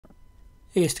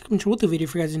Hey guys, welcome to the video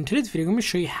for you guys. In today's video, I'm going to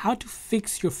show you how to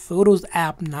fix your Photos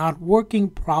app not working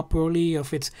properly,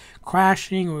 if it's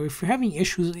crashing, or if you're having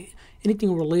issues,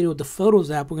 anything related with the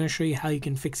Photos app. We're going to show you how you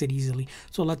can fix it easily.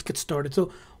 So let's get started.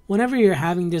 So whenever you're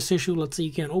having this issue, let's say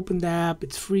you can't open the app,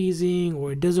 it's freezing,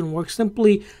 or it doesn't work,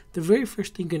 simply the very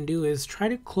first thing you can do is try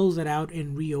to close it out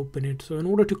and reopen it. So in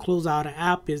order to close out an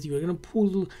app, you're going to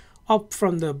pull up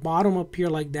from the bottom up here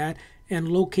like that and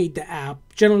locate the app.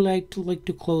 Generally, I like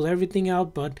to close everything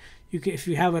out, but if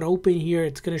you have it open here,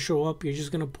 it's going to show up. You're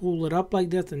just going to pull it up like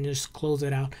this and just close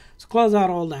it out. So close out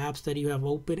all the apps that you have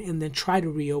open and then try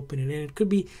to reopen it. And it could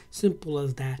be simple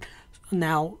as that.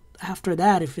 Now, after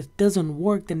that, if it doesn't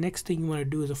work, the next thing you want to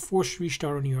do is a forced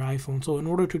restart on your iPhone. So in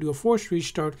order to do a forced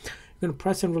restart, you're going to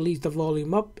press and release the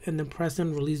volume up and then press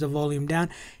and release the volume down,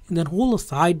 and then hold the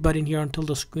side button here until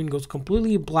the screen goes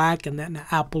completely black and then the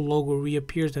Apple logo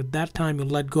reappears. At that time, you'll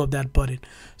let go of that button.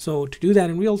 So to do that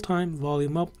in real time,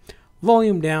 volume up,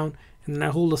 volume down, and then I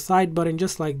hold the side button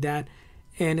just like that,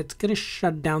 and it's going to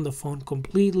shut down the phone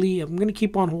completely. I'm going to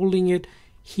keep on holding it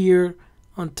here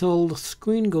until the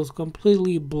screen goes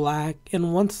completely black,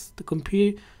 and once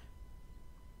the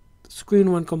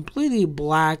screen went completely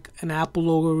black and Apple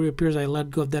logo reappears, I let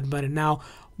go of that button. Now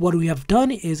what we have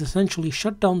done is essentially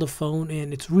shut down the phone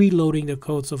and it's reloading the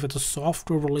code. So if it's a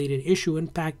software related issue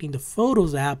impacting the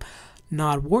Photos app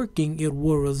not working, it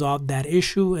will resolve that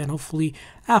issue, and hopefully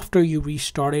after you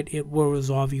restart it, it will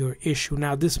resolve your issue.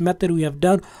 Now this method we have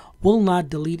done will not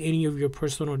delete any of your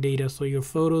personal data, so your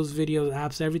photos, videos,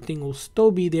 apps, everything will still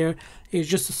be there. It's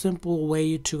just a simple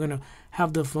way to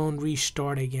have the phone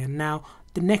restart again. Now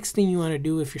the next thing you want to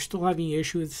do, if you're still having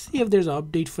issues, is see if there's an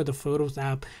update for the Photos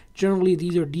app. Generally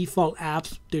these are default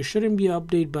apps. There shouldn't be an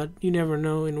update, but you never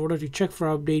know. In order to check for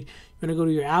update, you're going to go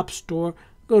to your app store,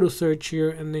 go to search here,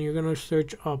 and then you're going to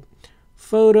search up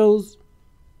Photos.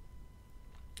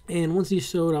 And once you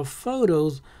search up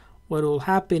Photos, what will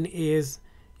happen is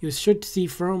you should see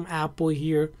from Apple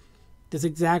here this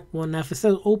exact one. Now if it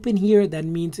says open here, that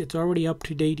means it's already up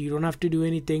to date. You don't have to do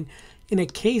anything. In a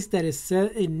case that is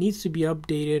set, it needs to be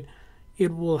updated,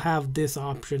 it will have this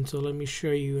option. So let me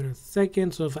show you in a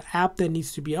second. So if an app that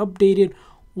needs to be updated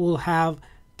will have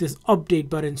this update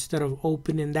button instead of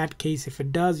open. In that case, if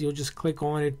it does, you'll just click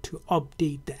on it to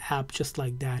update the app just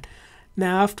like that.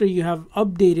 Now after you have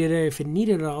updated it, if it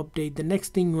needed an update, the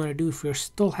next thing you want to do if you're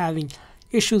still having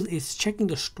issues is checking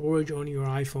the storage on your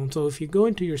iPhone. So if you go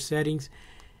into your settings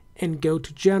and go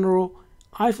to general,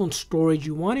 iPhone storage,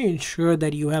 you want to ensure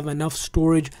that you have enough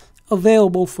storage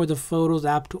available for the Photos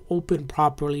app to open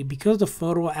properly, because the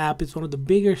Photo app is one of the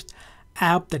biggest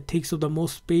app that takes up the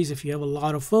most space. If you have a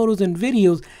lot of photos and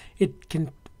videos, it can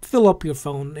fill up your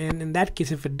phone, and in that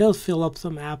case, if it does fill up,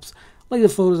 some apps like the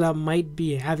Photos app might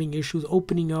be having issues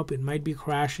opening up. It might be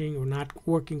crashing or not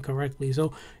working correctly.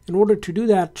 So in order to do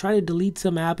that, try to delete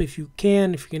some app if you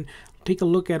can. If you can take a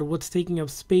look at what's taking up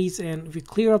space, and if you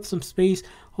clear up some space,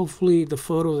 hopefully the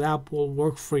Photos app will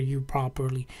work for you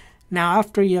properly. Now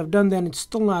after you have done that and it's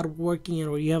still not working,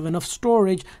 or you have enough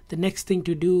storage, the next thing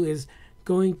to do is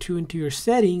going into your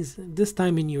settings. This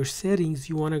time in your settings,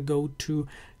 you want to go to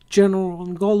general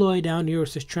and go all the way down here. It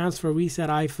says transfer reset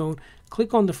iPhone.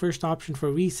 Click on the first option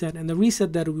for reset, and the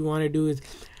reset that we want to do is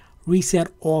reset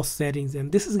all settings,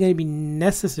 and this is going to be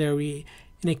necessary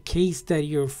in a case that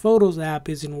your Photos app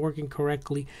isn't working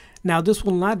correctly. Now this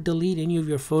will not delete any of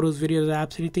your photos, videos,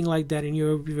 apps, anything like that, and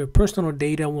your personal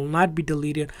data will not be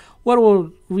deleted. What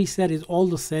will reset is all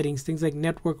the settings, things like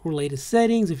network related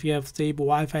settings. If you have stable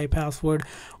Wi-Fi password,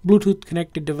 Bluetooth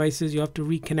connected devices, you have to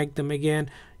reconnect them again.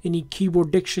 Any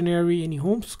keyboard dictionary, any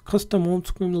custom home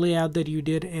screen layout that you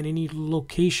did, and any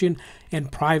location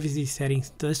and privacy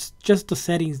settings. That's just the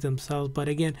settings themselves. But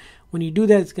again, when you do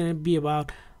that, it's going to be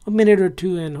about a minute or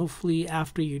two, and hopefully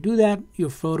after you do that, your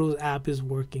Photos app is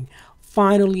working.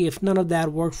 Finally, if none of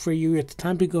that worked for you, it's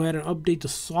time to go ahead and update the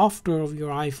software of your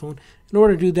iPhone. In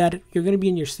order to do that, you're going to be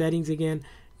in your settings again,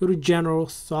 go to general,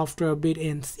 software update,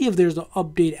 and see if there's an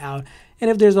update out. And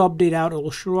if there's an update out, it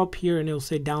will show up here and it will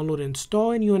say download and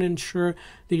install, and you want to ensure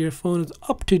that your phone is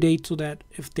up to date so that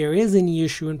if there is any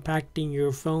issue impacting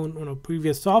your phone on a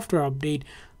previous software update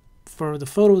for the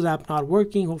Photos app not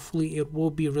working, hopefully it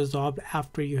will be resolved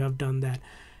after you have done that.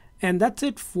 And that's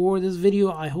it for this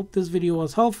video. I hope this video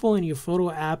was helpful and your Photo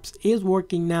apps is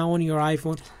working now on your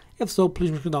iPhone. If so,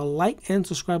 please make sure to like and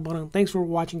subscribe button. Thanks for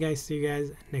watching, guys. See you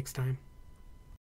guys next time.